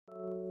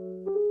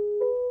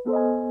Hello,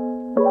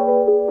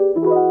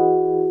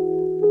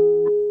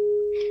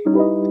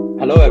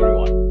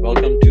 everyone.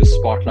 Welcome to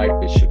Spotlight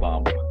with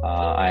Shubham.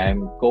 I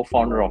am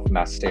co-founder of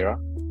Mastera,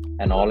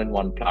 an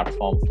all-in-one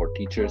platform for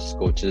teachers,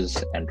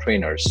 coaches, and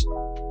trainers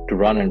to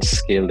run and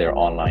scale their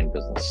online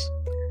business.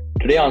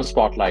 Today on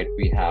Spotlight,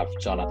 we have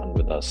Jonathan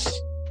with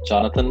us.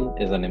 Jonathan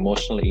is an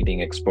emotional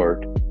eating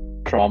expert,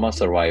 trauma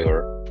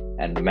survivor,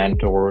 and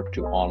mentor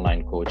to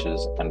online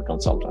coaches and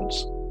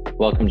consultants.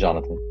 Welcome,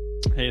 Jonathan.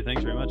 Hey,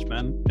 thanks very much,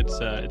 man.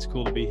 It's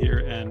cool to be here,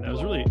 and I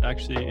was really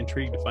actually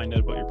intrigued to find out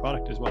about your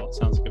product as well. It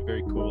sounds like a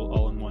very cool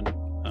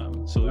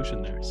all-in-one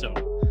solution there. So,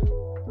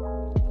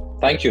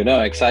 thank you.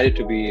 No, excited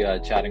to be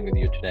chatting with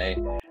you today.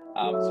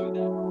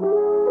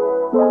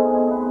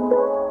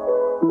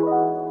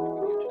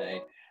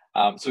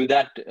 So with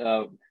that,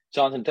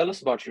 Jonathan, tell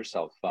us about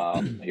yourself,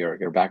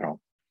 your background.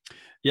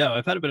 Yeah,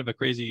 I've had a bit of a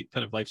crazy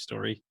kind of life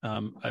story.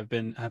 I've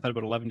had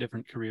about 11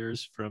 different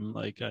careers, from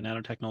like a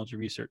nanotechnology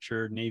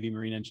researcher, Navy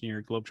Marine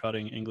engineer,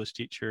 globetrotting English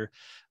teacher,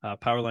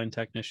 power line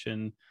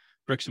technician,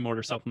 bricks and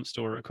mortar supplement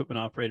store, equipment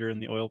operator in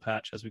the oil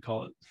patch, as we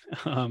call it,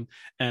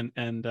 and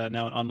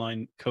now an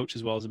online coach,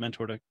 as well as a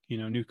mentor to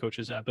new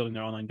coaches building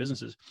their online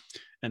businesses.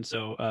 And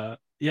so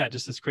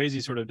just this crazy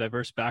sort of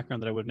diverse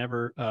background that I would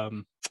never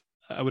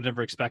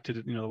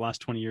expected, the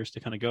last 20 years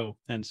to kind of go.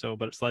 And so,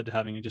 but it's led to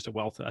having just a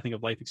wealth, I think,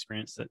 of life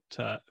experience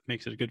that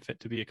makes it a good fit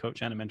to be a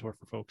coach and a mentor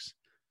for folks.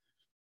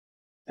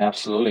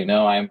 Absolutely.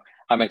 No, I'm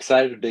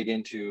excited to dig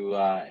into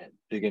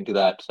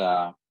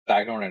that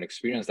background and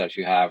experience that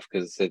you have,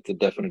 because it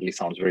definitely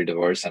sounds very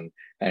diverse and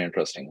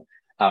interesting.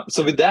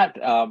 So with that,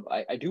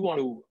 I do want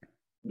to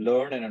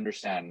learn and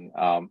understand,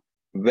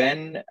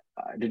 when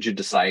did you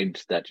decide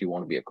that you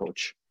want to be a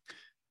coach?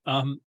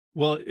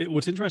 Well,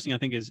 what's interesting, I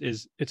think,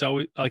 is it's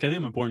always like, I think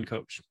I'm a born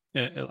coach.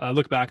 I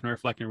look back and I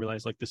reflect and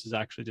realize like this is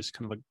actually just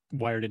kind of like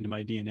wired into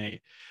my DNA.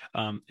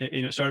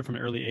 It started from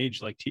an early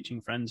age, like teaching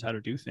friends how to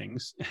do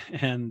things,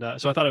 and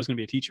so I thought I was going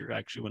to be a teacher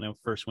actually when I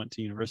first went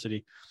to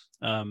university.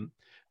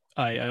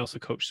 I also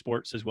coach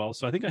sports as well,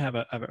 so I think I have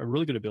a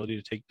really good ability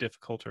to take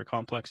difficult or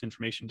complex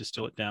information,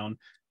 distill it down,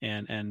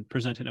 and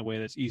present it in a way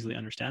that's easily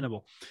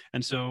understandable.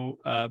 And so,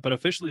 but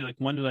officially, like,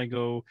 when did I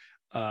go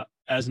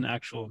as an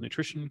actual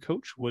nutrition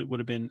coach? Would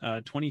have been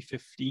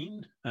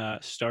 2015.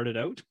 Started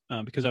out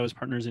because I was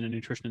partners in a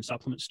nutrition and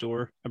supplement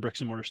store, a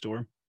bricks and mortar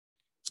store.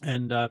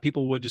 And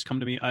people would just come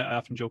to me. I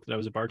often joke that I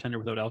was a bartender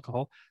without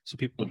alcohol. So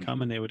people would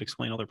come and they would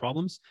explain all their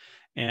problems,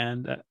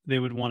 and they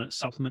would want a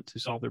supplement to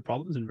solve their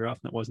problems. And very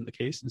often that wasn't the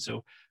case. And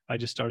so I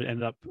just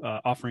ended up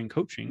offering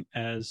coaching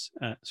as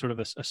sort of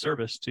a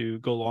service to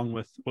go along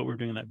with what we were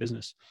doing in that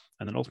business.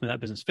 And then ultimately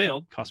that business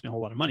failed, cost me a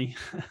whole lot of money.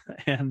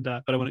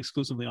 But I went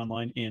exclusively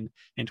online in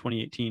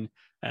 2018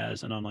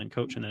 as an online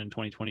coach. And then in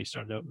 2020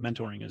 started out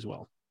mentoring as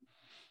well.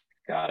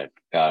 Got it.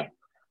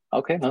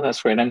 Okay, no, that's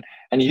great. And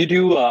you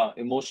do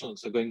emotional.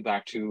 So going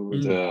back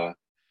to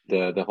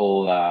the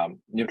whole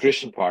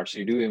nutrition part, so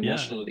you do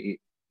emotional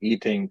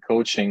eating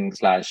coaching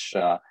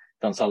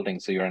 / consulting.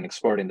 So you're an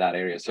expert in that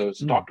area. So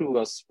talk to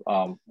us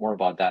more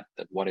about that.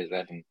 What is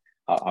that, and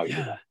how you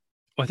do that?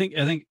 Well, I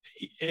think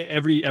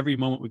every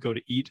moment we go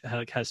to eat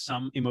has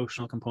some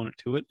emotional component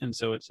to it, and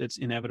so it's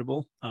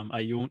inevitable.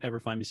 You won't ever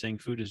find me saying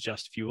food is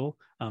just fuel,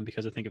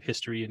 because I think of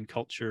history and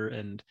culture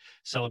and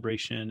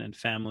celebration and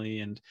family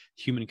and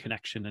human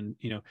connection, and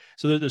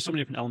so there's so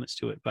many different elements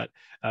to it. But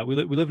we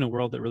live in a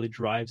world that really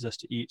drives us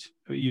to eat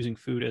using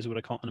food as what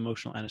I call an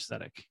emotional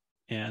anesthetic.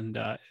 And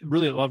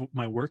really, a lot of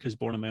my work is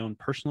born of my own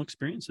personal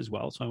experience as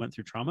well. So I went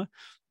through trauma,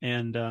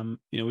 and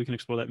we can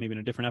explore that maybe in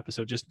a different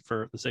episode just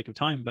for the sake of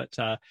time. But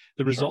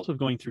the result of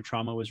going through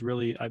trauma was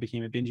really I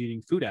became a binge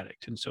eating food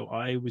addict, and so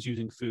I was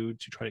using food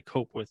to try to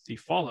cope with the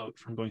fallout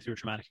from going through a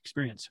traumatic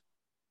experience.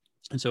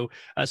 And so,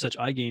 as such,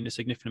 I gained a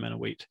significant amount of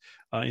weight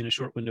in a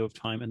short window of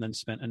time, and then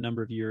spent a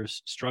number of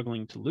years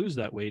struggling to lose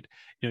that weight.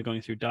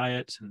 Going through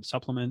diets and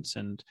supplements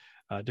and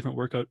different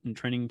workout and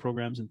training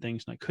programs and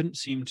things, and I couldn't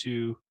seem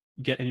to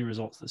get any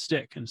results that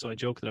stick. And so I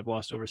joke that I've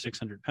lost over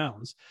 600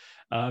 pounds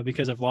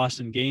because I've lost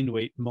and gained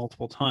weight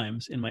multiple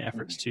times in my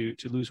efforts to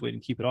lose weight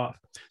and keep it off.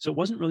 So it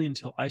wasn't really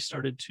until I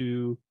started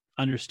to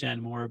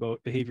understand more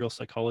about behavioral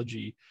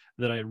psychology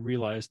that I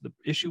realized the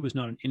issue was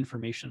not an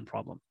information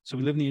problem. So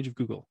we live in the age of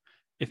Google.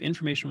 If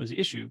information was the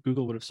issue,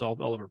 Google would have solved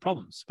all of our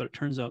problems, but it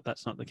turns out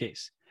that's not the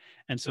case.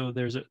 And so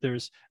there's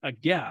a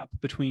gap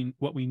between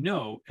what we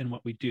know and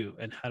what we do,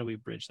 and how do we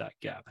bridge that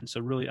gap? And so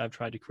really, I've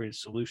tried to create a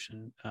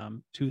solution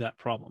to that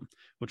problem,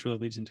 which really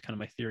leads into kind of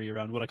my theory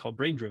around what I call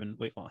brain-driven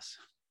weight loss.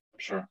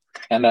 Sure.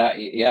 And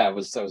I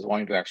was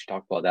wanting to actually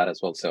talk about that as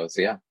well. So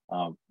yeah,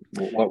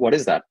 what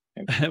is that?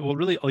 Well,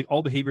 really, like,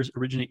 all behaviors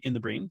originate in the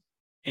brain,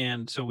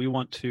 and so we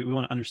want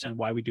to understand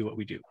why we do what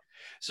we do.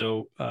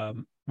 So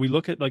we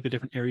look at like the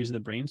different areas of the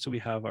brain. So we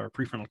have our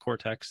prefrontal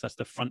cortex, that's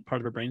the front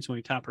part of our brain. So when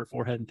we tap our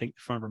forehead and think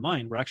the front of our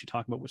mind, we're actually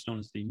talking about what's known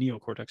as the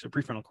neocortex or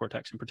prefrontal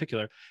cortex in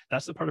particular.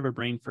 That's the part of our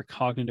brain for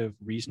cognitive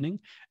reasoning,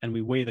 and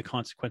we weigh the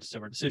consequences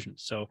of our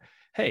decisions. So,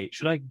 hey,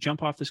 should I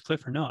jump off this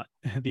cliff or not?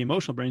 The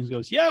emotional brain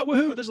goes, yeah,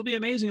 woohoo, this will be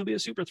amazing, it'll be a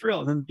super thrill.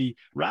 And then the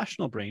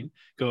rational brain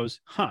goes,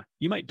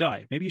 you might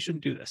die, maybe you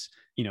shouldn't do this,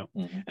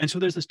 And so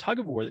there's this tug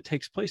of war that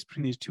takes place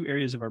between these two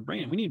areas of our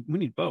brain. We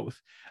need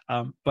both,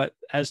 but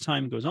as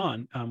time goes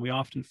on, we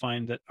often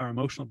find that our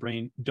emotional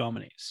brain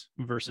dominates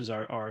versus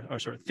our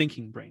sort of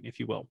thinking brain, if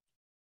you will.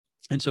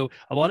 And so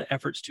a lot of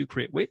efforts to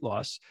create weight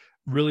loss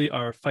really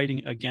are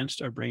fighting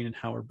against our brain and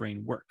how our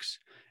brain works.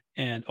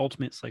 And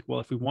ultimately, it's like,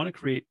 well, if we want to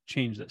create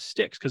change that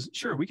sticks, because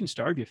sure, we can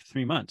starve you for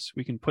 3 months.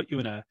 We can put you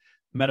in a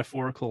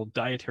metaphorical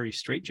dietary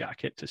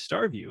straitjacket to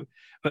starve you.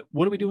 But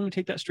what do we do when we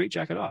take that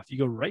straitjacket off? You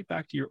go right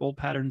back to your old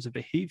patterns of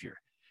behavior.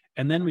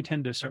 And then we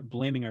tend to start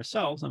blaming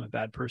ourselves. I'm a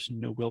bad person,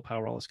 no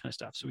willpower, all this kind of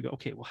stuff. So we go,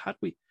 okay, well, how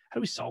do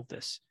we solve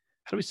this?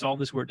 How do we solve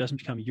this where it doesn't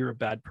become you're a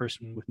bad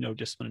person with no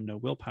discipline and no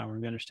willpower?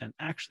 And we understand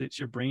actually it's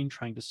your brain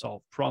trying to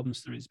solve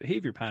problems through these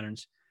behavior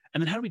patterns.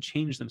 And then how do we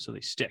change them so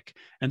they stick?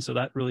 And so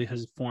that really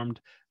has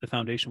formed the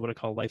foundation of what I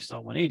call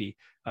Lifestyle 180,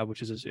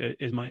 which is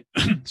my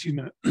excuse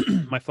me,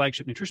 my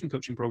flagship nutrition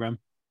coaching program,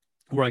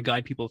 where I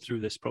guide people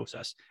through this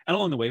process. And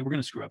along the way, we're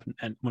going to screw up.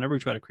 And whenever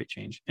we try to create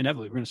change,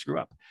 inevitably, we're going to screw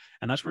up.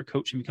 And that's where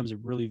coaching becomes a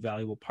really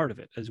valuable part of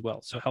it as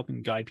well. So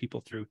helping guide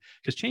people through,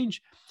 because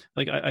change,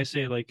 like I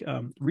say, like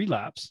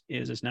relapse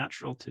is as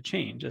natural to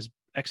change as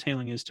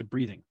exhaling is to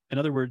breathing. In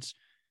other words,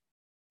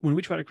 when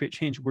we try to create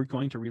change, we're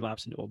going to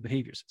relapse into old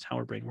behaviors. It's how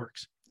our brain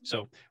works.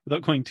 So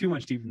without going too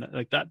much deeper,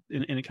 like that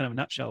in a kind of a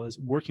nutshell is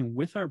working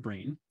with our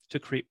brain to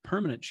create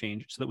permanent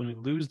change so that when we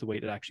lose the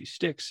weight, it actually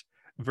sticks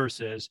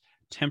versus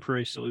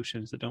temporary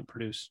solutions that don't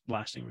produce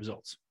lasting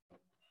results.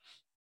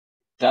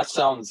 That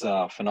sounds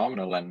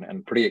phenomenal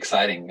and pretty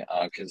exciting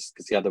because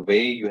the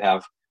way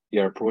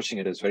you're approaching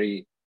it is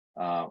very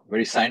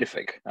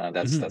scientific.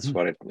 That's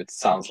what it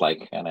sounds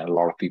like, and a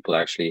lot of people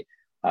actually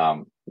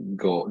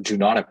do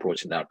not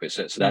approach it that way.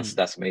 So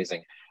that's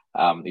amazing.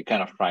 You're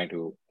kind of trying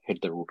to hit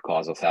the root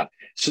cause of that.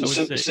 I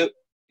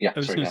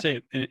was going to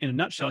say, in a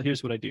nutshell,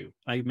 here's what I do.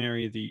 I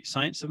marry the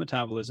science of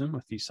metabolism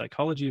with the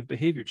psychology of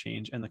behavior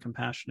change and the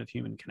compassion of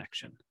human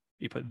connection.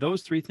 You put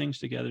those three things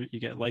together, you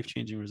get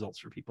life-changing results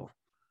for people.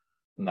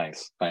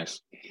 Nice.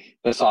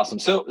 That's awesome.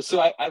 So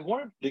I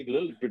want to dig a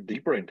little bit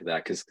deeper into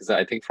that because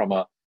I think from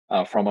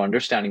an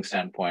understanding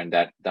standpoint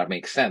that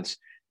makes sense.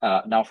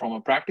 Now, from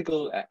a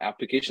practical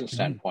application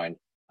standpoint,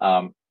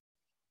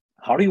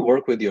 how do you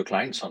work with your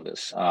clients on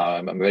this?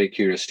 I'm very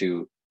curious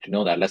to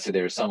know that. Let's say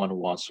there's someone who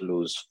wants to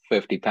lose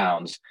 50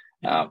 pounds.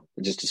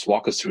 Just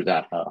walk us through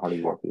that. How do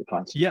you work with your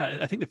clients? Yeah,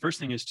 I think the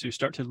first thing is to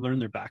start to learn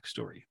their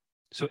backstory.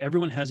 So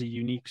everyone has a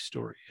unique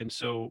story. And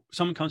so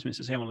someone comes to me and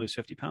says, hey, I want to lose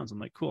 50 pounds. I'm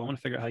like, cool, I want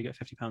to figure out how you get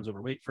 50 pounds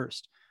overweight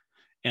first.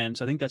 And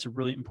so I think that's a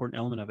really important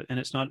element of it. And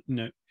it's not,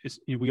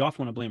 we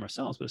often want to blame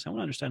ourselves, but I want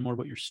to understand more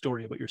about your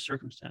story, about your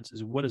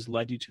circumstances, what has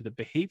led you to the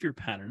behavior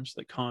patterns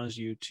that cause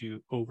you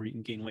to overeat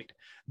and gain weight.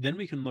 Then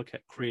we can look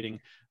at creating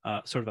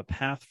sort of a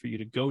path for you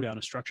to go down,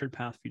 a structured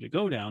path for you to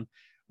go down,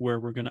 where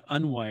we're going to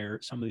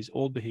unwire some of these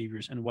old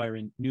behaviors and wire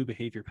in new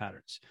behavior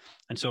patterns.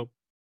 And so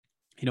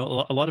a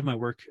lot of my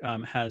work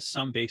has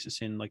some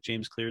basis in like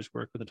James Clear's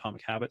work with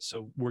Atomic Habits.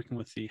 So working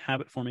with the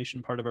habit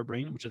formation part of our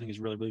brain, which I think is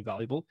really, really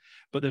valuable.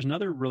 But there's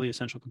another really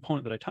essential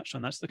component that I touched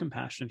on. That's the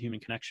compassion of human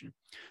connection.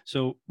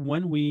 So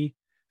when we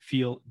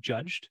feel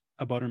judged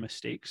about our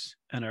mistakes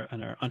and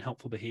our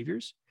unhelpful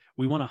behaviors,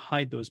 we want to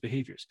hide those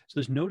behaviors. So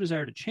there's no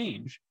desire to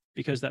change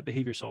because that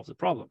behavior solves the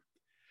problem.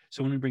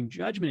 So when we bring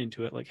judgment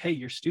into it, like, hey,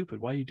 you're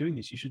stupid. Why are you doing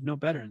this? You should know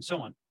better, and so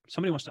on.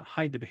 Somebody wants to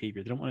hide the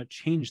behavior. They don't want to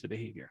change the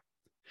behavior.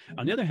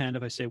 On the other hand,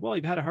 if I say, well,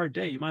 you've had a hard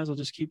day, you might as well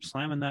just keep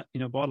slamming that,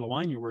 bottle of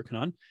wine you're working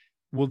on.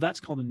 Well, that's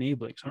called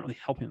enabling. So I'm not really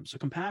helping them. So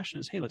compassion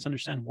is, hey, let's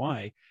understand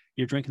why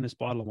you're drinking this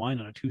bottle of wine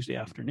on a Tuesday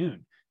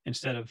afternoon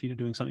instead of,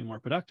 doing something more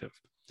productive.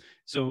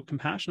 So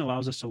compassion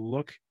allows us to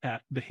look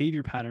at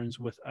behavior patterns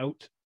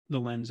without the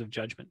lens of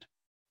judgment.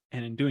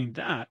 And in doing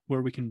that,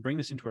 where we can bring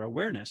this into our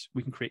awareness,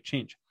 we can create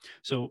change.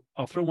 So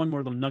I'll throw one more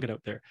little nugget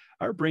out there.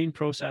 Our brain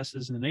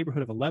processes in the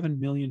neighborhood of 11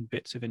 million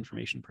bits of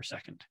information per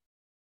second.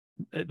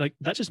 Like,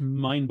 that's just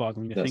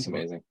mind-boggling to think about.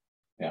 That's amazing.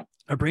 Yeah.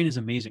 Our brain is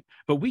amazing,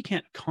 but we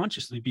can't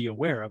consciously be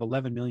aware of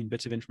 11 million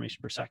bits of information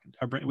per second.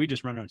 Our brain, we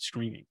just run around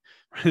screaming.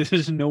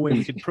 There's no way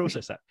we could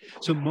process that.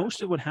 So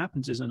most of what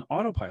happens is an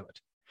autopilot.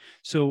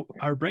 So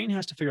our brain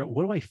has to figure out,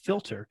 what do I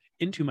filter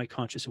into my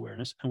conscious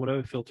awareness and what do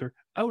I filter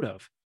out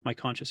of my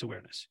conscious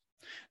awareness?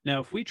 Now,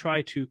 if we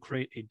try to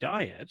create a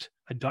diet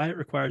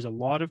requires a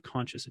lot of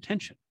conscious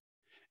attention.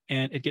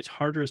 And it gets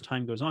harder as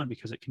time goes on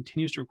because it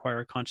continues to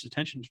require conscious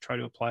attention to try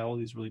to apply all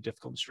these really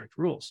difficult and strict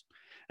rules.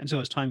 And so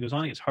as time goes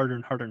on, it gets harder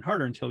and harder and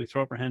harder until we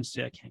throw up our hands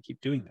and say, I can't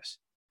keep doing this.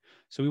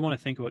 So we want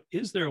to think about,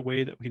 is there a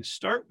way that we can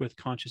start with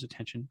conscious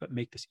attention, but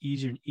make this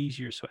easier and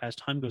easier? So as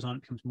time goes on,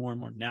 it becomes more and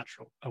more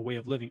natural, a way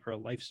of living or a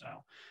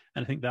lifestyle.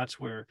 And I think that's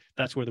where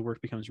the work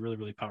becomes really,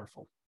 really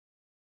powerful.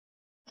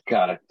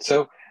 Got it.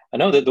 So I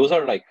know that those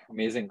are like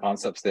amazing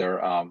concepts there,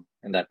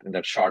 in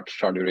that short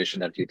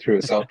duration that you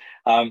threw. So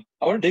I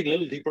want to dig a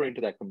little deeper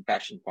into that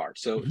compassion part.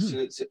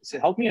 Mhm. So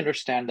help me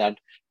understand that.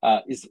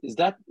 Is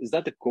that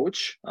the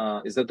coach?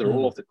 Is that the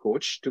role Mm, of the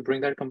coach to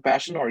bring that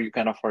compassion, or you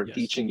kind of are yes.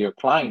 teaching your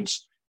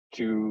clients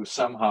to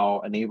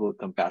somehow enable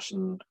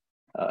compassion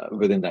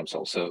within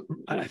themselves? So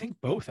I think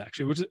both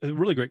actually, which is a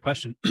really great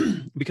question.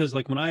 Because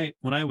like when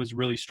I was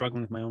really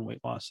struggling with my own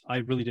weight loss, I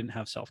really didn't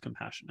have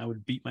self-compassion. I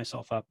would beat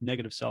myself up,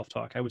 negative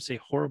self-talk. I would say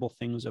horrible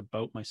things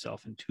about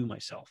myself and to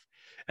myself.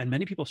 And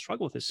many people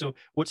struggle with this. So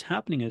what's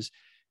happening is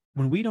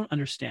when we don't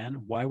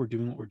understand why we're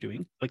doing what we're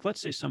doing, like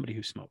let's say somebody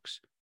who smokes,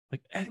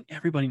 like I think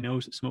everybody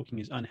knows that smoking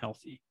is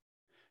unhealthy,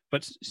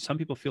 but some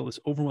people feel this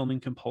overwhelming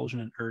compulsion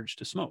and urge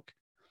to smoke.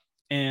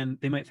 And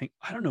they might think,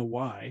 I don't know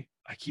why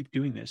I keep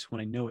doing this when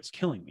I know it's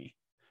killing me,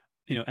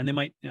 and they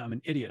might, I'm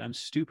an idiot, I'm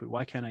stupid,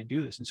 why can't I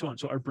do this, and so on.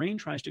 So our brain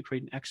tries to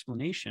create an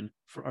explanation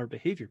for our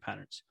behavior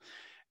patterns,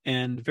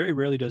 and very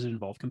rarely does it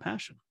involve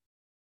compassion.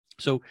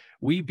 So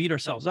we beat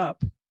ourselves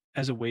up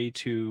as a way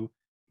to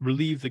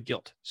relieve the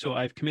guilt. So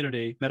I've committed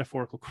a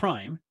metaphorical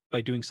crime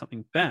by doing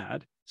something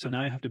bad, so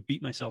now I have to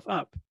beat myself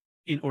up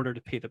in order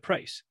to pay the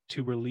price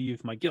to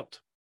relieve my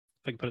guilt,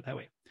 if I can put it that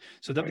way.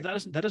 So right.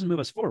 that doesn't move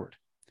us forward.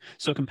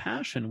 So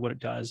compassion, what it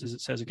does is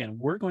it says, again,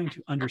 we're going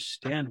to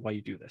understand why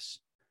you do this.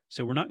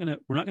 So we're not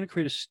gonna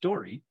create a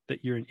story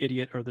that you're an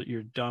idiot or that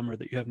you're dumb or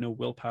that you have no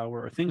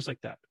willpower or things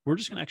like that. We're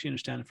just gonna actually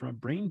understand from a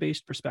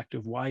brain-based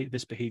perspective why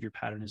this behavior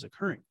pattern is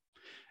occurring.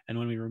 And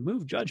when we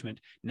remove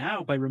judgment,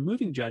 now by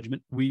removing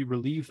judgment, we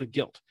relieve the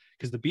guilt,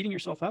 because the beating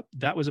yourself up,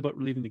 that was about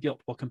relieving the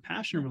guilt. Well,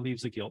 compassion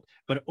relieves the guilt,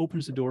 but it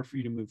opens the door for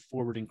you to move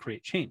forward and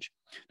create change.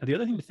 Now, the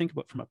other thing to think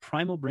about from a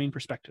primal brain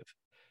perspective,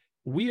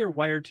 we are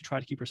wired to try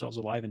to keep ourselves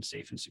alive and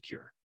safe and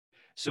secure.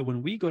 So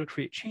when we go to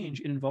create change,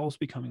 it involves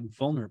becoming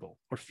vulnerable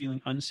or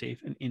feeling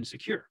unsafe and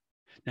insecure.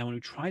 Now, when we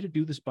try to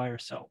do this by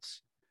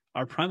ourselves,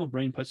 our primal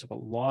brain puts up a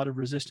lot of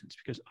resistance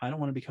because I don't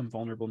want to become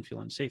vulnerable and feel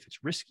unsafe.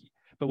 It's risky.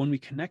 But when we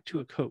connect to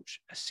a coach,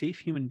 a safe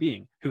human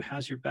being who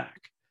has your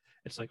back,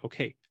 it's like,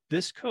 okay,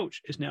 this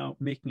coach is now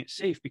making it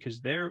safe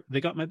because they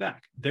got my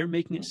back. They're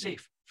making it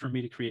safe for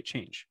me to create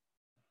change.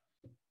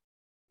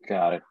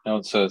 Got it.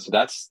 No, so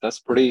that's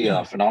pretty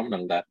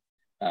phenomenal that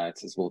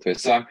it's both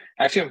ways. So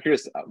I'm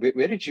curious,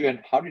 where did you and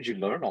how did you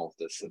learn all of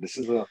this? So this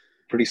is a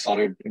pretty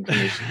solid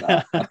information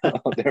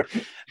out there.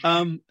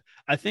 um,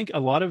 I think a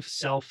lot of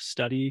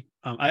self-study.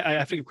 I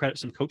have to give credit to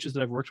some coaches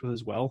that I've worked with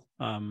as well.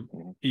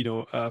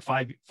 Mhm.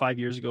 5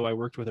 years ago, I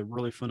worked with a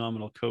really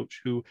phenomenal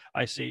coach who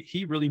I say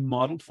he really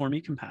modeled for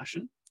me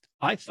compassion.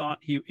 I thought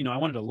I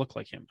wanted to look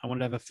like him. I wanted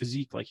to have a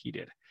physique like he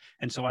did.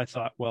 And so I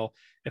thought, well,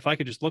 if I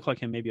could just look like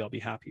him, maybe I'll be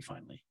happy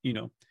finally.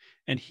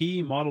 And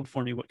he modeled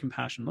for me what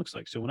compassion looks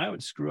like. So when I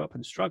would screw up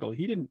and struggle,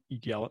 he didn't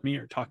yell at me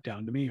or talk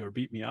down to me or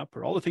beat me up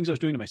or all the things I was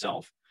doing to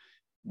myself.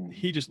 Mhm.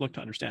 He just looked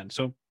to understand.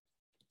 So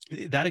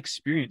that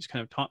experience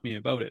kind of taught me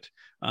about it.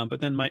 But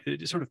then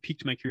it sort of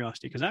piqued my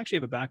curiosity because I actually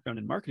have a background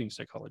in marketing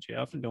psychology.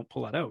 I often don't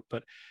pull that out,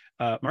 but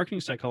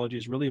marketing psychology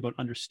is really about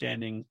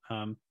understanding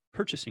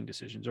purchasing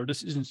decisions or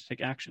decisions to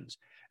take actions.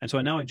 And so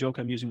now I joke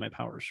I'm using my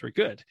powers for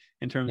good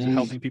in terms of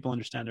helping people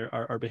understand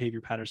our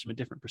behavior patterns from a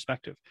different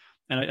perspective.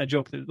 And I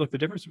joke that, look, the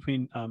difference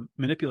between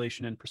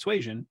manipulation and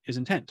persuasion is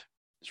intent.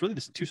 It's really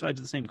the two sides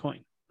of the same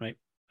coin, right?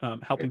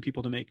 Helping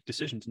people to make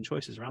decisions and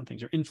choices around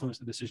things or influence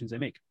the decisions they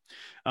make.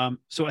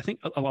 So I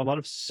think a lot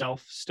of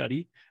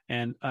self-study,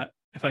 and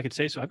if I could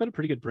say so, I've got a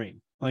pretty good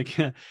brain. Like,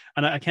 and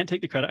I can't take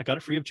the credit. I got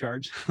it free of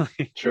charge.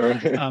 Sure.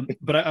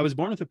 But I was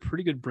born with a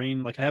pretty good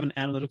brain. Like I have an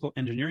analytical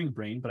engineering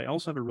brain, but I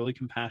also have a really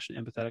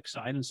compassionate, empathetic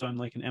side. And so I'm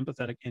like an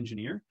empathetic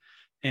engineer.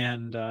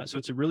 And so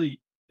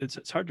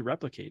it's hard to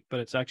replicate,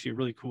 but it's actually a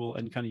really cool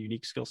and kind of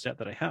unique skill set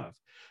that I have.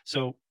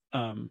 So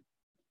I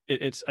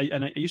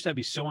used to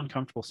be so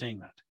uncomfortable saying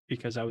that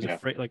because I was Yeah.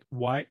 afraid, like,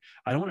 why?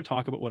 I don't want to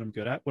talk about what I'm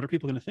good at. What are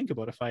people going to think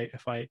about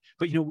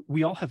but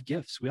we all have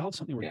gifts. We all have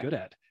something we're Yeah. good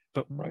at,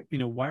 but Right.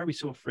 why are we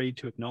so afraid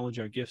to acknowledge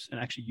our gifts and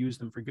actually use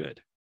them for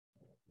good?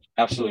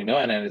 Absolutely. No,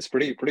 and it's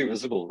pretty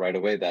visible right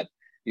away that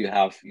you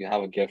have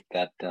a gift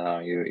that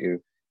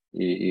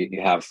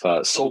you have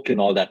soaked in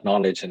all that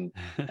knowledge, and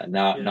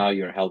Yeah. now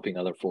you're helping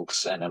other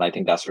folks, and I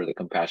think that's where the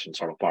compassion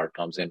sort of part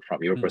comes in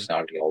from your Mm.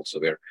 personality also,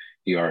 where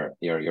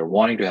you're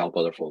wanting to help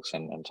other folks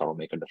and sort of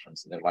make a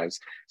difference in their lives.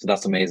 So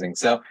that's amazing.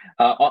 So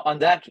on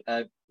that,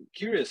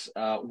 curious,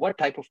 what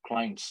type of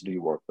clients do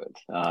you work with?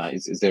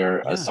 Is there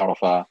a Yeah. sort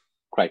of a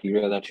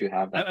criteria that you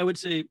have that? I would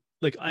say,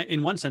 like,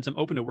 in one sense, I'm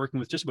open to working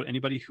with just about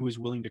anybody who is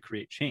willing to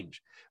create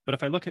change. But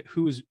if I look at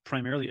who is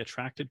primarily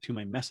attracted to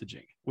my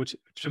messaging, which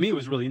to me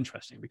was really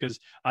interesting because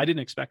I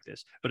didn't expect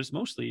this, but it's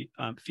mostly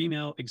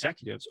female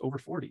executives over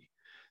 40.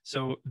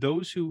 So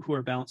those who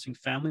are balancing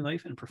family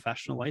life and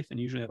professional life and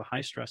usually have a high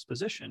stress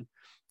position,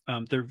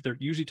 They're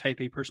usually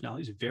type A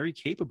personalities, very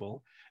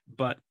capable,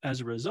 but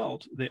as a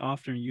result, they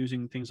often are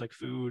using things like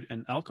food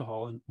and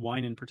alcohol and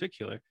wine in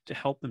particular to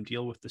help them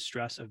deal with the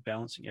stress of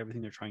balancing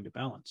everything they're trying to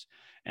balance.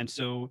 And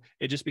so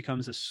it just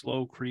becomes a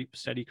slow creep,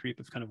 steady creep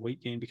of kind of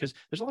weight gain, because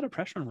there's a lot of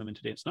pressure on women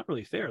today. It's not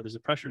really fair. There's a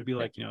pressure to be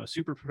like, a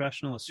super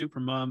professional, a super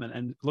mom,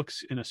 and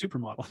looks in a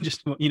supermodel,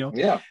 just,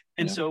 Yeah.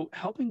 And so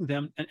helping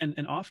them,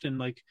 and often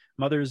like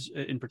mothers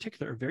in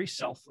particular are very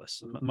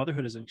selfless.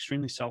 Motherhood is an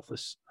extremely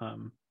selfless,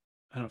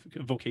 I don't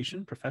know,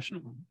 vocation,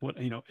 profession,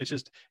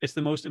 it's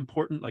the most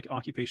important like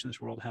occupation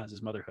this world has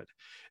is motherhood.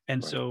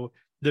 And so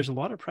there's a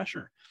lot of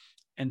pressure.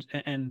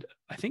 And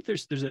I think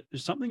there's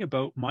something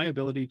about my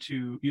ability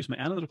to use my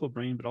analytical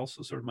brain, but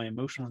also sort of my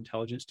emotional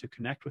intelligence to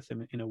connect with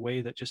them in a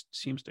way that just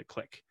seems to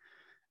click.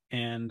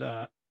 And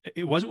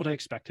it wasn't what I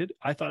expected.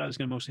 I thought I was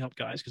going to mostly help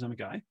guys because I'm a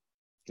guy.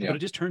 But it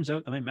just turns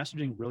out that my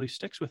messaging really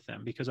sticks with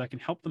them because I can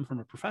help them from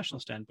a professional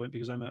standpoint,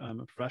 because I'm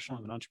a professional,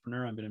 I'm an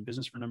entrepreneur, I've been in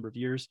business for a number of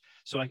years.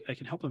 So I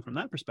can help them from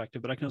that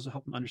perspective, but I can also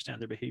help them understand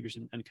their behaviors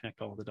and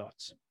connect all of the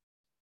dots.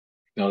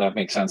 No, that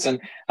makes sense. And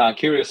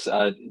curious,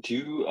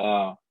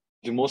 do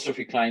most of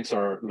your clients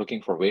are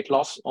looking for weight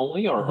loss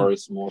only, or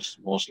is most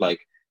like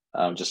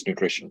just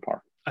nutrition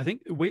part? I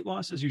think weight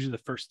loss is usually the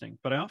first thing,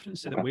 but I often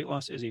say that weight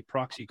loss is a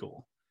proxy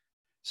goal.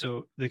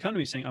 So they come to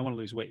me saying, I want to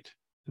lose weight.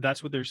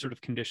 That's what they're sort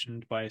of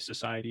conditioned by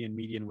society and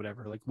media and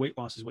whatever. Like weight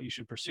loss is what you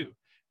should pursue.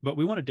 But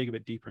we want to dig a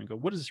bit deeper and go,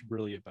 what is this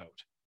really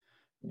about?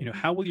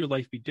 How will your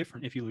life be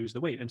different if you lose the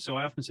weight? And so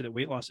I often say that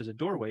weight loss is a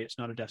doorway. It's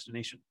not a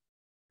destination.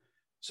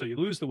 So you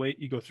lose the weight,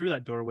 you go through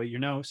that doorway, you're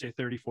now say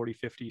 30, 40,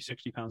 50,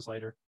 60 pounds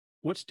lighter.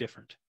 What's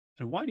different?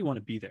 And why do you want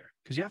to be there?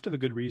 Because you have to have a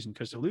good reason,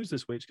 because to lose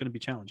this weight is going to be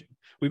challenging.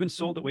 We've been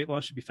sold that weight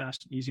loss should be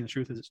fast and easy, and the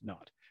truth is it's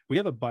not. We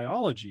have a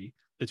biology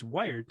that's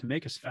wired to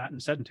make us fat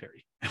and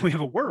sedentary. And we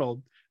have a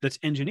world that's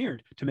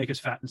engineered to make us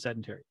fat and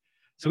sedentary.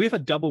 So we have a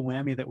double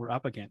whammy that we're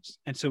up against.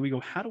 And so we go,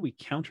 how do we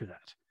counter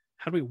that?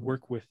 How do we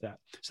work with that?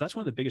 So that's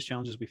one of the biggest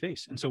challenges we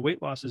face. And so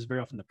weight loss is very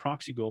often the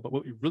proxy goal, but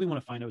what we really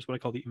want to find out is what I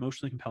call the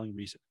emotionally compelling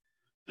reason.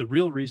 The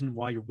real reason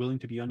why you're willing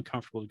to be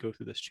uncomfortable to go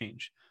through this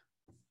change.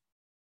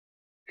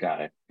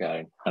 Got it.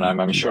 And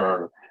I'm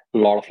sure a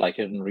lot of like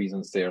hidden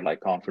reasons there, like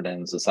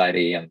confidence,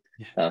 society, and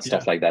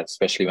stuff like that,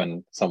 especially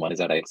when someone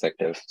is at an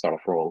executive sort of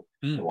role.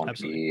 They want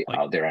to be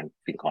out there and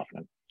feel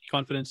confident.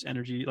 Confidence,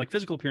 energy, like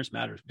physical appearance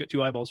matters. We've got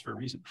two eyeballs for a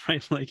reason,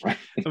 right? Like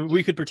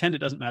we could pretend it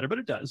doesn't matter, but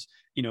it does,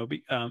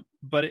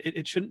 but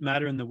it shouldn't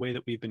matter in the way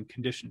that we've been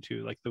conditioned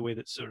to, like the way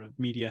that sort of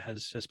media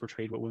has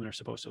portrayed what women are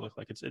supposed to look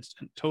like. It's a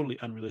totally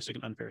unrealistic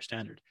and unfair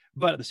standard.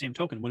 But at the same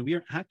token, when we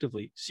are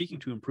actively seeking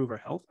to improve our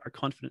health, our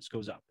confidence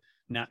goes up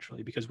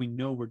naturally, because we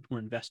know we're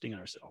investing in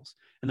ourselves,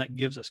 and that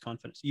gives us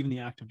confidence, even the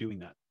act of doing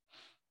that.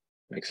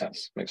 Makes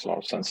sense. Makes a lot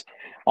of sense.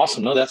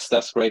 Awesome. No,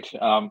 that's great.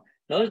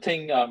 Another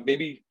thing,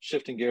 maybe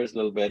shifting gears a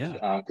little bit,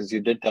 because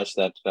you did touch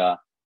that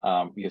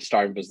you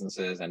started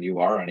businesses and you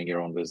are running your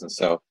own business.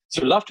 So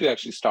I'd love to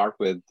actually start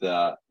with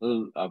a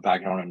little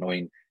background and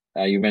knowing,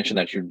 you mentioned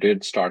that you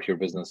did start your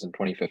business in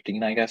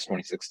 2015, I guess,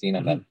 2016,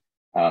 and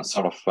then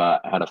sort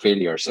of had a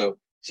failure. So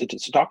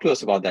talk to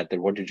us about that.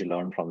 What did you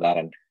learn from that,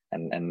 and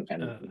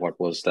what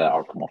was the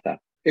outcome of that,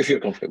 if you're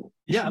comfortable?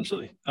 Yeah,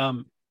 absolutely.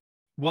 Well,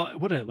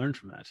 what did I learn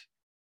from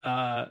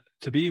that?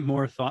 To be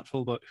more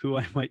thoughtful about who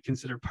I might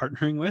consider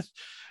partnering with.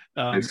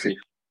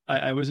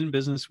 I was in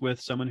business with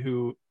someone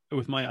who,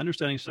 with my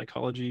understanding of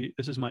psychology,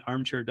 this is my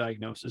armchair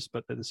diagnosis,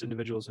 but that this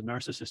individual is a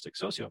narcissistic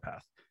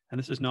sociopath. And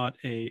this is not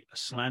a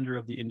slander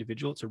of the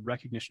individual, it's a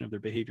recognition of their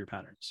behavior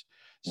patterns.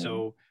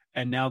 So,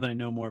 and now that I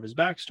know more of his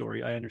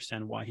backstory, I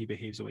understand why he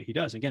behaves the way he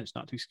does. Again, it's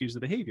not to excuse the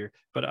behavior,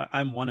 but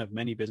I'm one of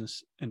many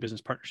business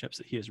partnerships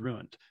that he has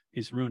ruined.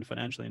 He's ruined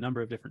financially a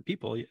number of different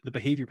people. The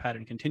behavior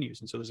pattern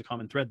continues. And so there's a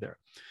common thread there.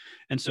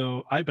 And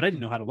so but I didn't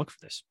know how to look for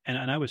this.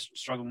 And I was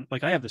struggling.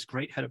 Like, I have this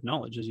great head of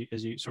knowledge,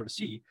 as you sort of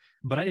see,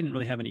 but I didn't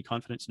really have any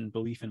confidence and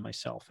belief in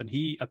myself. And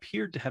he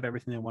appeared to have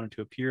everything I wanted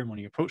to appear. And when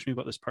he approached me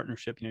about this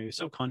partnership, he was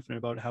so confident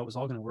about how it was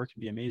all going to work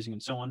and be amazing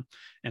and so on.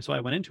 And so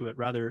I went into it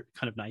rather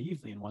kind of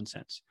naively in one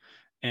sense.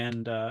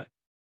 And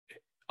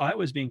I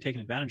was being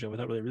taken advantage of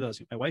without really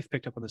realizing. My wife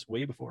picked up on this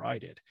way before I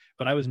did,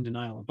 but I was in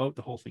denial about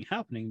the whole thing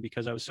happening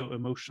because I was so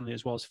emotionally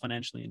as well as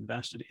financially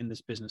invested in this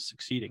business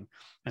succeeding.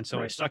 And so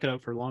I stuck it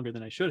out for longer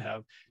than I should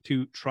have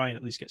to try and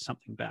at least get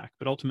something back.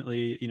 But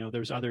ultimately, there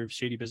was other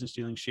shady business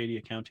dealings, shady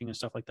accounting and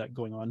stuff like that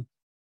going on.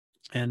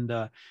 And,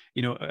 at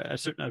a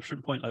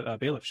certain point, a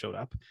bailiff showed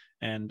up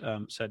and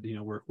said,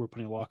 we're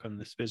putting a lock on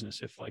this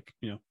business if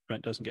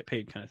rent doesn't get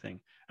paid, kind of thing.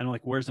 And I'm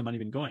like, where's the money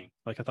been going?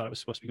 Like, I thought it was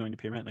supposed to be going to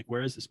pay rent. Like,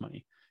 where is this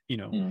money?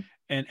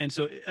 And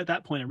so at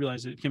that point, I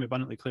realized it became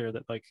abundantly clear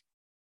that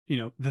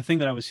the thing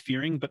that I was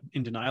fearing, but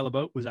in denial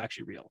about, was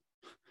actually real.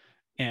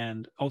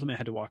 And ultimately I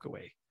had to walk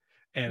away.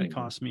 And it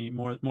cost me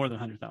more than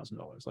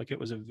 $100,000. Like, it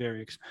was a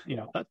very,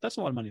 that's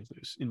a lot of money to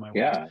lose in my world.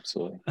 Yeah,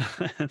 absolutely.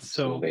 So,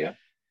 absolutely, yeah.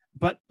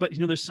 But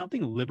there's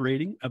something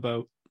liberating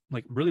about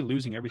like really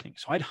losing everything.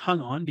 So I'd hung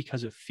on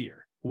because of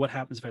fear. What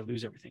happens if I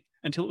lose everything?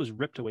 Until it was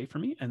ripped away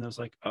from me. And I was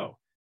like, oh,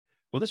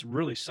 well, this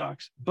really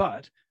sucks,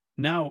 but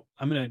now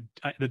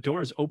the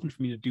door is open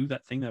for me to do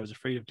that thing that I was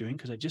afraid of doing,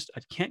 because I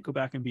can't go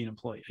back and be an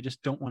employee. I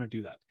just don't want to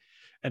do that.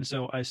 And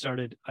so I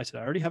said, I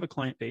already have a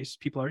client base.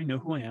 People already know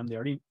who I am. They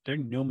already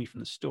know me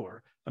from the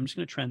store. I'm just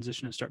going to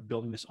transition and start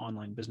building this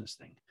online business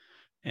thing.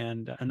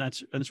 And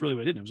that's really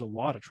what I did. It was a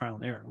lot of trial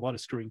and error, a lot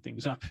of screwing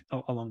things up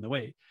along the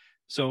way.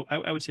 So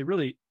I would say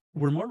really,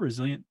 we're more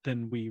resilient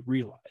than we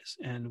realize,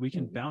 and we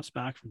can bounce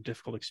back from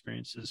difficult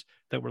experiences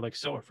that we're like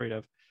so afraid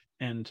of.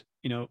 And,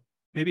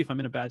 maybe if I'm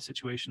in a bad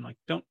situation, like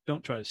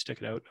don't try to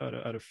stick it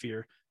out of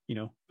fear,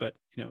 but,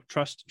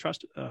 trust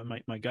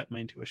my gut, my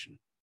intuition.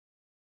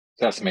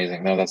 That's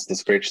amazing. No, that's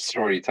a great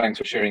story. Thanks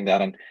for sharing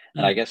that. And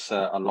I guess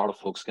a lot of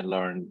folks can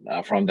learn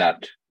from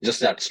that,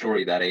 just that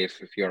story, that if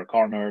you're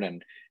cornered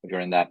and if you're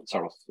in that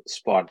sort of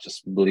spot,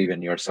 just believe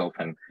in yourself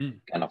and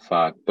kind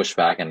of push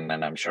back. And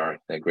I'm sure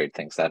there are great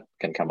things that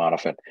can come out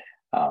of it.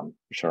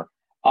 Sure.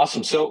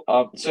 Awesome. So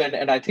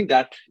I think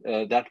that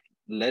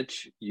led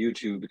you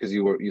to, because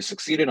you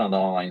succeeded on the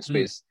online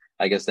space,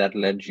 I guess that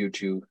led you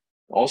to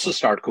also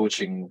start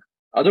coaching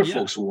other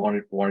folks who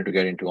wanted to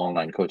get into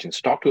online coaching. So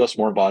talk to us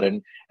more about it.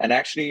 And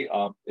actually,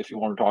 if you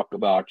want to talk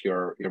about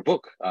your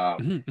book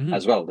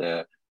as well,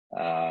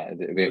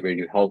 where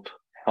you help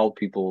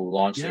people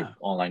launch their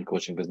online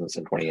coaching business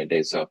in 28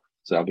 days.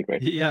 So that'd be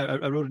great. Yeah,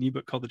 I wrote an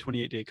ebook called The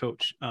 28-Day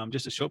Coach,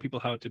 just to show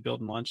people how to build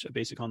and launch a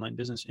basic online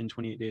business in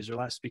 28 days or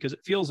less, because it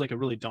feels like a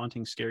really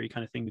daunting, scary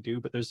kind of thing to do.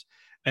 But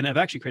and I've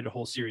actually created a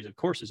whole series of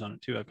courses on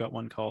it too. I've got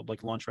one called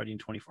like Launch Ready in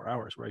 24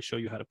 Hours, where I show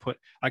you how to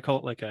I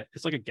call it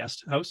it's like a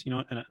guest house, in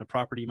a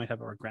property you might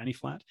have, or a granny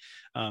flat,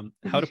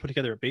 how to put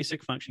together a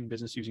basic functioning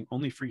business using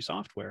only free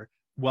software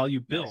while you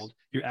build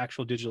your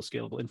actual digital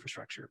scalable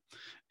infrastructure.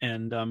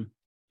 And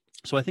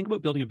so I think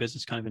about building a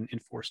business kind of in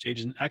 4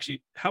 stages. And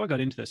actually, how I got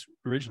into this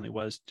originally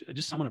was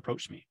just someone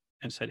approached me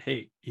and said,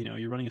 "Hey,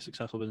 you're running a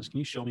successful business. Can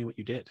you show me what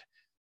you did?"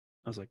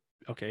 I was like,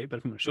 "Okay, but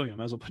if I'm going to show you, I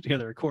might as well put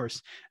together a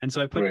course." And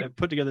so I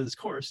put together this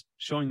course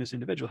showing this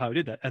individual how I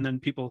did that. And then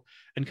people,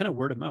 and kind of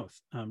word of mouth,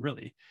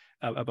 really,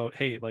 about,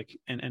 hey, like,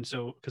 and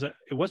so, because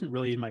it wasn't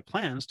really in my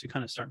plans to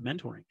kind of start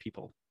mentoring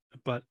people,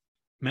 but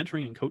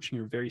mentoring and coaching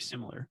are very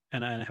similar.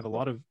 And I have a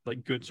lot of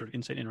like good sort of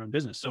insight in around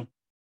business. So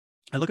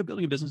I look at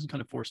building a business in kind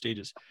of 4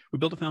 stages. We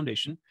build a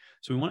foundation.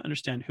 So we want to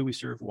understand who we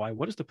serve, why,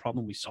 what is the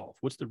problem we solve?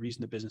 What's the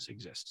reason the business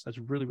exists? That's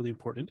really, really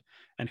important.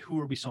 And who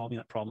are we solving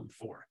that problem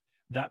for?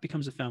 That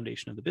becomes the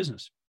foundation of the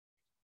business.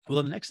 Well,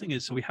 then the next thing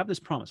is, so we have this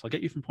promise. I'll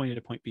get you from point A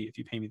to point B if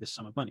you pay me this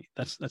sum of money.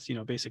 That's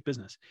basic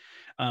business.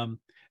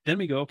 Then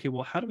we go, okay,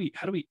 well, how do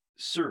we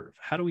serve?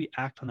 How do we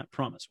act on that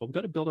promise? Well, we've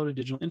got to build out a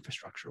digital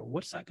infrastructure. Well,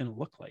 what's that going to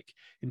look like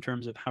in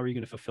terms of how are you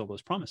going to fulfill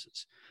those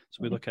promises?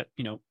 So we look at,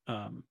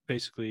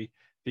 basically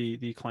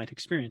the client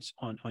experience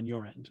on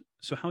your end.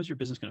 So how is your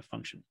business going to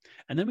function?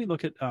 And then we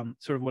look at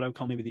sort of what I would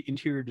call maybe the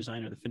interior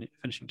design or the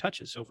finishing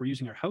touches. So if we're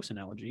using our house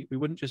analogy, we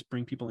wouldn't just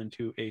bring people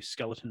into a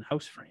skeleton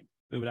house frame.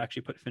 We would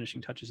actually put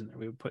finishing touches in there.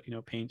 We would put,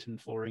 paint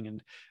and flooring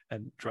and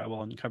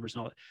drywall and covers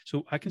and all that.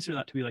 So I consider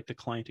that to be like the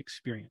client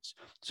experience.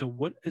 So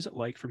what is it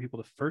like for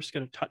people to first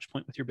get a touch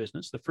point with your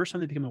business, the first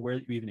time they become aware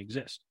that you even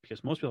exist?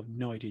 Because most people have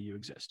no idea you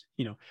exist,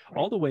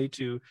 all the way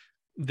to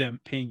them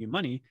paying you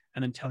money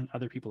and then telling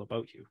other people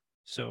about you.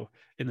 So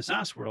in the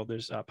SaaS world,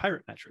 there's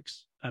pirate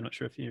metrics. I'm not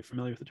sure if you're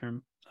familiar with the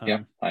term. Yeah,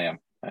 I am.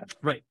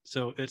 Right.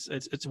 So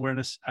it's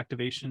awareness,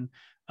 activation,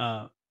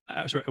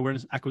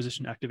 awareness,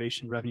 acquisition,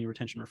 activation, revenue,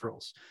 retention,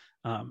 referrals.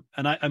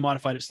 And I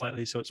modified it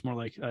slightly. So it's more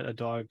like a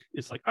dog.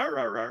 It's like, arr,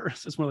 arr, arr.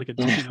 So it's more like a,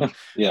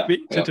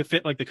 to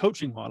fit like the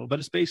coaching model, but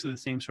it's basically the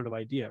same sort of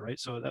idea, right?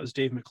 So that was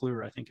Dave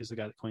McClure, I think, is the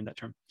guy that coined that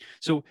term.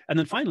 So, and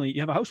then finally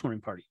you have a housewarming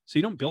party. So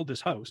you don't build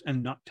this house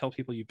and not tell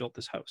people you built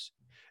this house.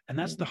 And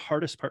that's the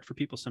hardest part for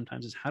people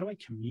sometimes, is how do I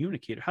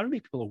communicate? How do I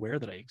make people aware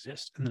that I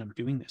exist and that I'm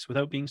doing this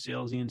without being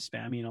salesy and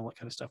spammy and all that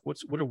kind of stuff?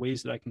 What are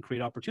ways that I can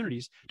create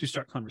opportunities to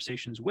start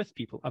conversations with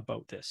people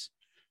about this?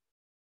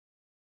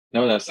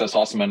 No, that's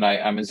awesome. And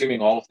I'm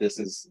assuming all of this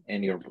is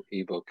in your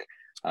ebook.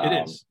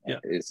 It is. Yeah.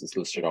 It's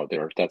listed out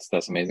there.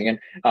 That's amazing. And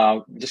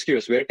just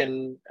curious, where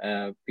can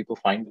people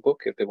find the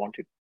book if they want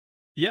to?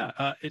 Yeah,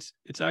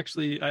 it's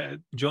actually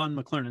John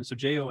McLernon. So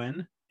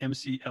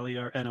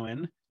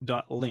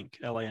JONMCLERNON.link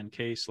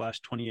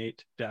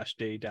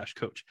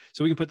LINK/28-day-coach.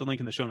 So we can put the link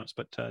in the show notes,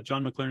 but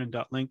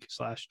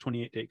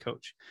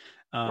johnmclernon.link/28-day-coach.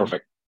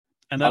 Perfect.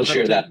 And I'll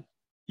share that.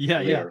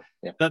 Yeah.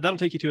 That'll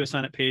take you to a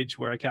sign up page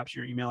where I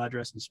capture your email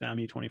address and spam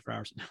you 24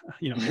 hours.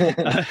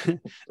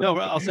 No,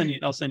 I'll send you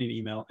an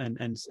email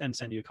and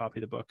send you a copy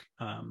of the book.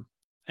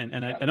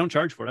 And I don't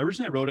charge for it.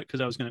 Originally, I wrote it because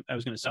I was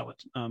gonna sell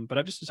it, but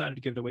I've just decided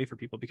to give it away for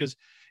people because,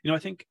 I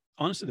think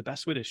honestly the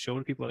best way to show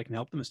to people that I can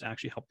help them is to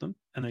actually help them,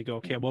 and they go,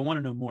 okay, well, I want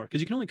to know more, because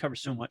you can only cover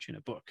so much in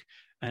a book,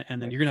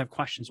 and then you're gonna have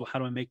questions. Well, how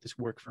do I make this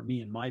work for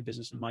me and my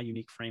business and my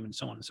unique frame and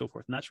so on and so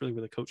forth? And that's really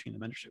where the coaching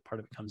and the mentorship part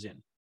of it comes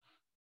in.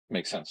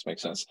 Makes sense.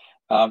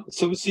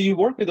 So you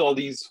work with all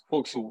these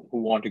folks who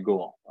want to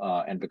go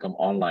and become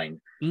online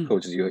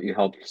coaches. You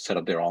help set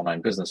up their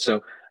online business.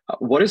 So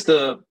what is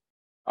out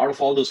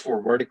of all those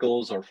 4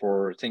 verticals or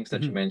 4 things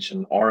that you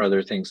mentioned or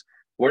other things,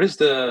 what is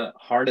the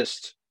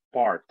hardest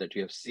part that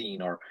you have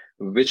seen, or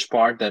which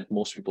part that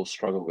most people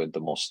struggle with the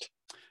most?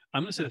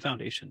 I'm going to say the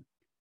foundation.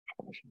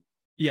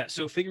 Yeah.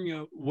 So figuring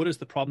out what is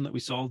the problem that we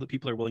solve that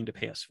people are willing to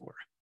pay us for.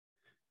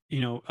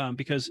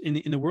 Because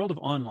in the world of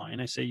online,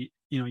 I say,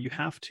 you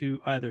have to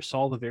either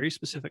solve a very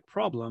specific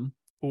problem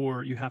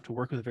or you have to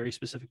work with a very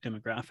specific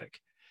demographic.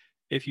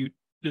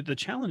 The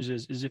challenge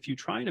is if you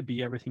try to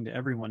be everything to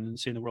everyone, and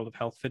say in the world of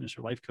health, fitness,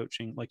 or life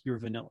coaching, like you're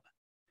vanilla.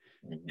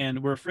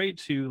 And we're afraid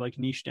to like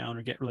niche down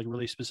or get like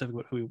really specific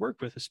about who we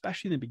work with,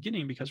 especially in the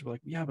beginning, because we're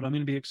like, yeah, but I'm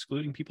going to be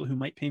excluding people who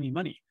might pay me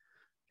money.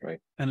 Right.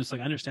 And it's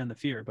like, I understand the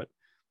fear, but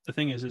the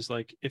thing is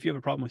like, if you have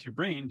a problem with your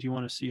brain, do you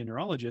want to see a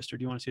neurologist or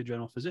do you want to see a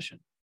general physician?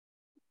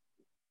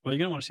 Well, you're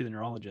going to want to see the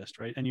neurologist,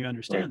 right? And you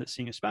understand that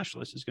seeing a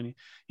specialist is going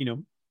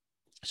to,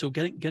 so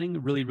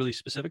getting really, really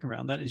specific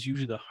around that is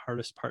usually the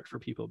hardest part for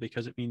people,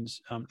 because it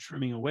means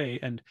trimming away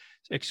and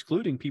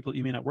excluding people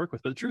you may not work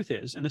with. But the truth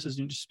is, and this is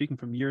just speaking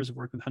from years of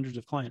work with hundreds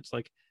of clients,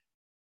 like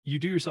you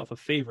do yourself a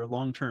favor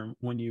long-term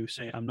when you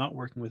say, I'm not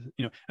working with,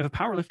 if a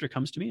power lifter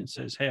comes to me and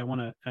says, hey, I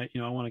want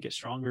to get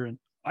stronger, and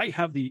I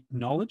have the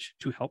knowledge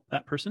to help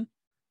that person,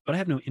 but I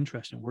have no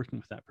interest in working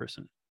with that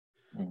person.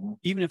 Mm-hmm.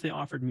 Even if they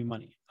offered me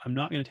money, I'm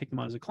not going to take them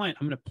on as a client.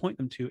 I'm going to point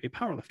them to a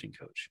powerlifting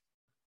coach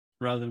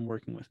rather than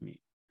working with me,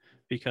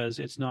 because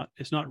it's not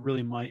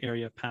really my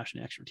area of passion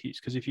and expertise.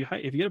 Because if you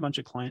get a bunch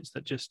of clients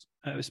that just,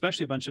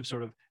 especially a bunch of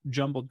sort of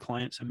jumbled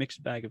clients, a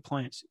mixed bag of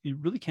clients, you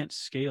really can't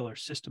scale or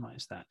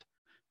systemize that.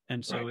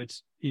 And so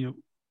it's, you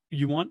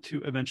want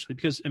to eventually,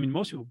 because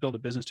most people build a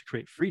business to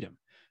create freedom,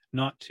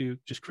 not to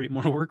just create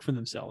more work for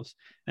themselves.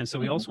 And so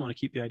we also want to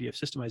keep the idea of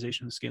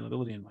systemization and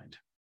scalability in mind.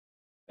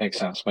 Makes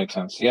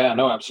sense. Yeah,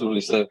 no, absolutely.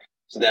 So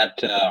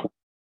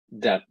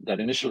that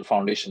initial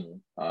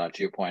foundation, to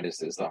your point, is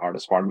the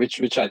hardest part,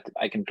 which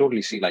I can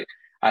totally see. Like,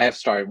 I have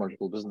started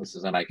multiple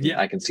businesses, and I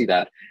can see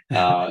that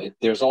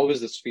there's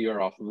always this fear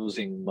of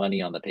losing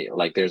money on the table.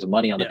 Like, there's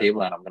money on the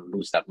table, and I'm going to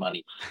lose that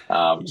money.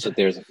 So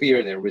there's a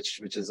fear there,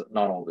 which is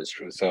not always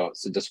true. So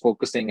just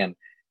focusing and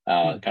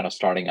kind of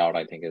starting out,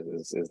 I think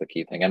is the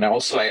key thing. And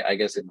also, I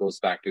guess it goes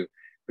back to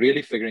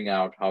really figuring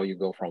out how you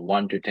go from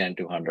 1 to 10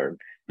 to 100,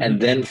 and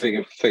then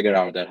figure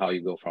out that how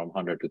you go from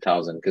 100 to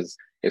 1,000. Because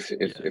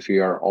if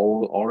you are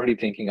already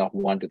thinking of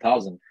 1 to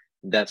 1,000,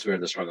 that's where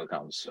the struggle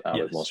comes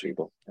with most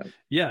people.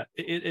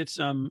 It's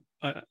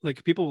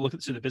like people will look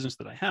at the business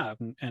that I have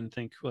and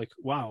think like,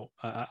 wow,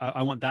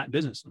 I want that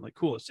business. I'm like,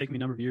 cool, it's taken me a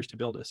number of years to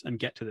build this and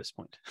get to this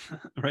point.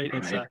 Right.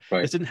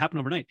 It didn't happen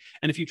overnight.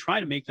 And if you try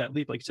to make that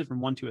leap, like you said,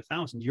 from 1 to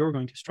 1,000, you're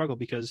going to struggle,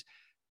 because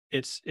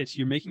it's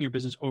you're making your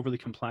business overly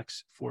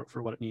complex for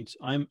what it needs.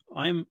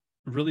 I'm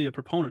really a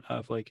proponent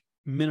of like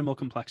minimal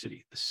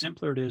complexity. The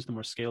simpler it is, the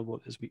more scalable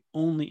it is. We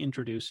only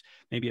introduce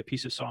maybe a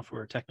piece of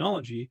software or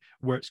technology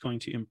where it's going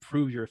to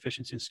improve your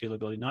efficiency and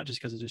scalability, not just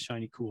because it's a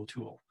shiny, cool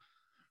tool.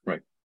 Right.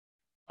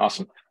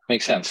 Awesome.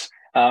 Makes sense.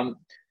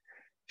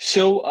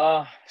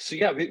 So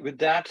yeah, with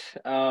that,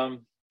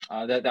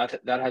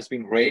 that has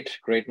been great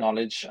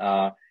knowledge.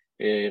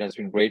 It has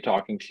been great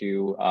talking to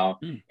you.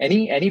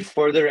 Any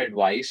further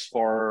advice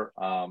for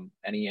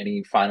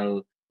any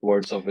final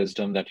words of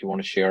wisdom that you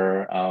want to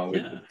share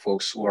with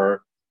folks who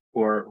are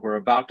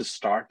about to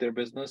start their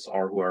business,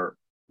 or who are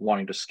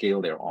wanting to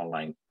scale their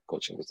online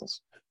coaching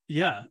business?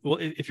 Yeah. Well,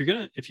 if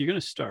you're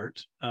gonna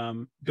start,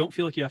 don't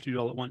feel like you have to do it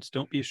all at once.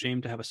 Don't be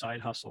ashamed to have a side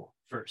hustle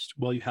first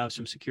while you have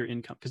some secure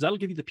income, because that'll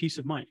give you the peace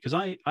of mind. Because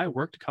I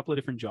worked a couple of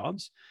different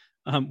jobs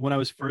when I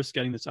was first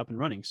getting this up and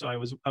running. So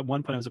at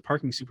one point I was a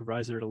parking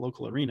supervisor at a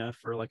local arena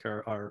for like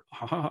our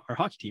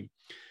hockey team.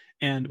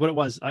 And what it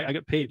was, I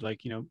got paid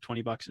like,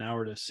 $20 an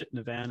hour to sit in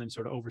a van and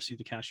sort of oversee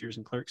the cashiers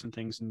and clerks and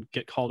things and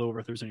get called over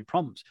if there's any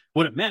problems.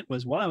 What it meant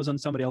was, while I was on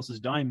somebody else's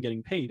dime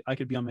getting paid, I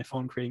could be on my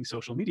phone creating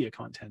social media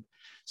content.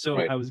 So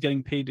I was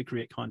getting paid to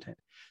create content.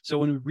 So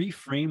when we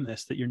reframe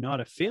this, that you're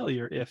not a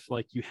failure if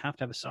like you have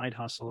to have a side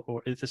hustle,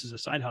 or if this is a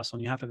side hustle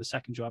and you have to have a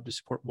second job to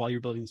support while you're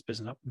building this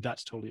business up,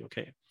 that's totally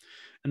okay.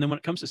 And then when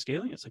it comes to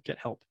scaling, it's like, get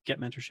help, get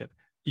mentorship.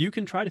 You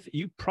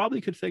probably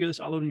could figure this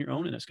all out on your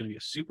own, and it's going to be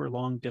a super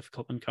long,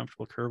 difficult,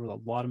 uncomfortable curve with a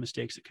lot of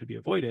mistakes that could be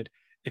avoided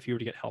if you were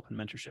to get help and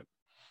mentorship.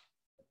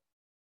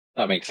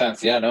 That makes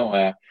sense. Yeah,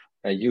 no,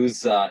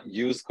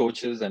 use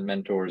coaches and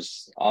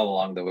mentors all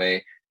along the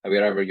way,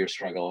 wherever you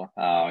struggle,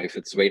 if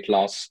it's weight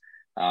loss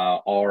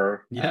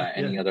or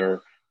any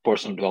other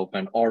personal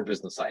development or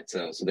business side.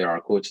 So there are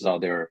coaches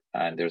out there,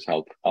 and there's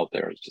help out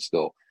there. Just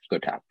go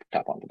tap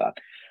onto that.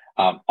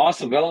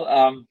 Awesome.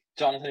 Well,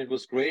 Jonathan, it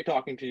was great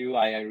talking to you.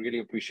 I really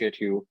appreciate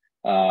you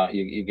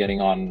getting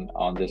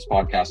on this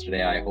podcast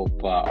today. I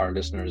hope our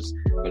listeners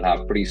will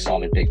have pretty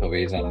solid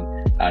takeaways,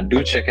 and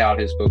do check out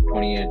his book,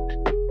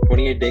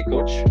 28 Day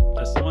Coach.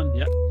 That's the one.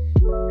 Yeah.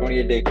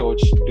 28 Day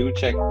Coach. Do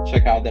check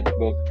out that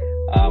book.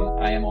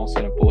 I am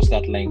also going to post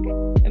that link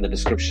in the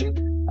description,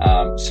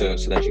 so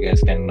that you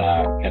guys can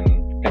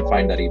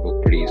find that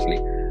ebook pretty easily.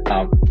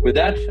 With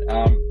that,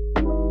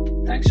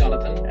 thanks,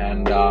 Jonathan,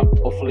 and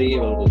hopefully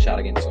we'll chat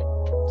again soon.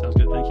 Sounds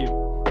good. Thank you.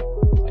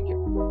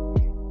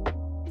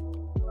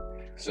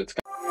 So it's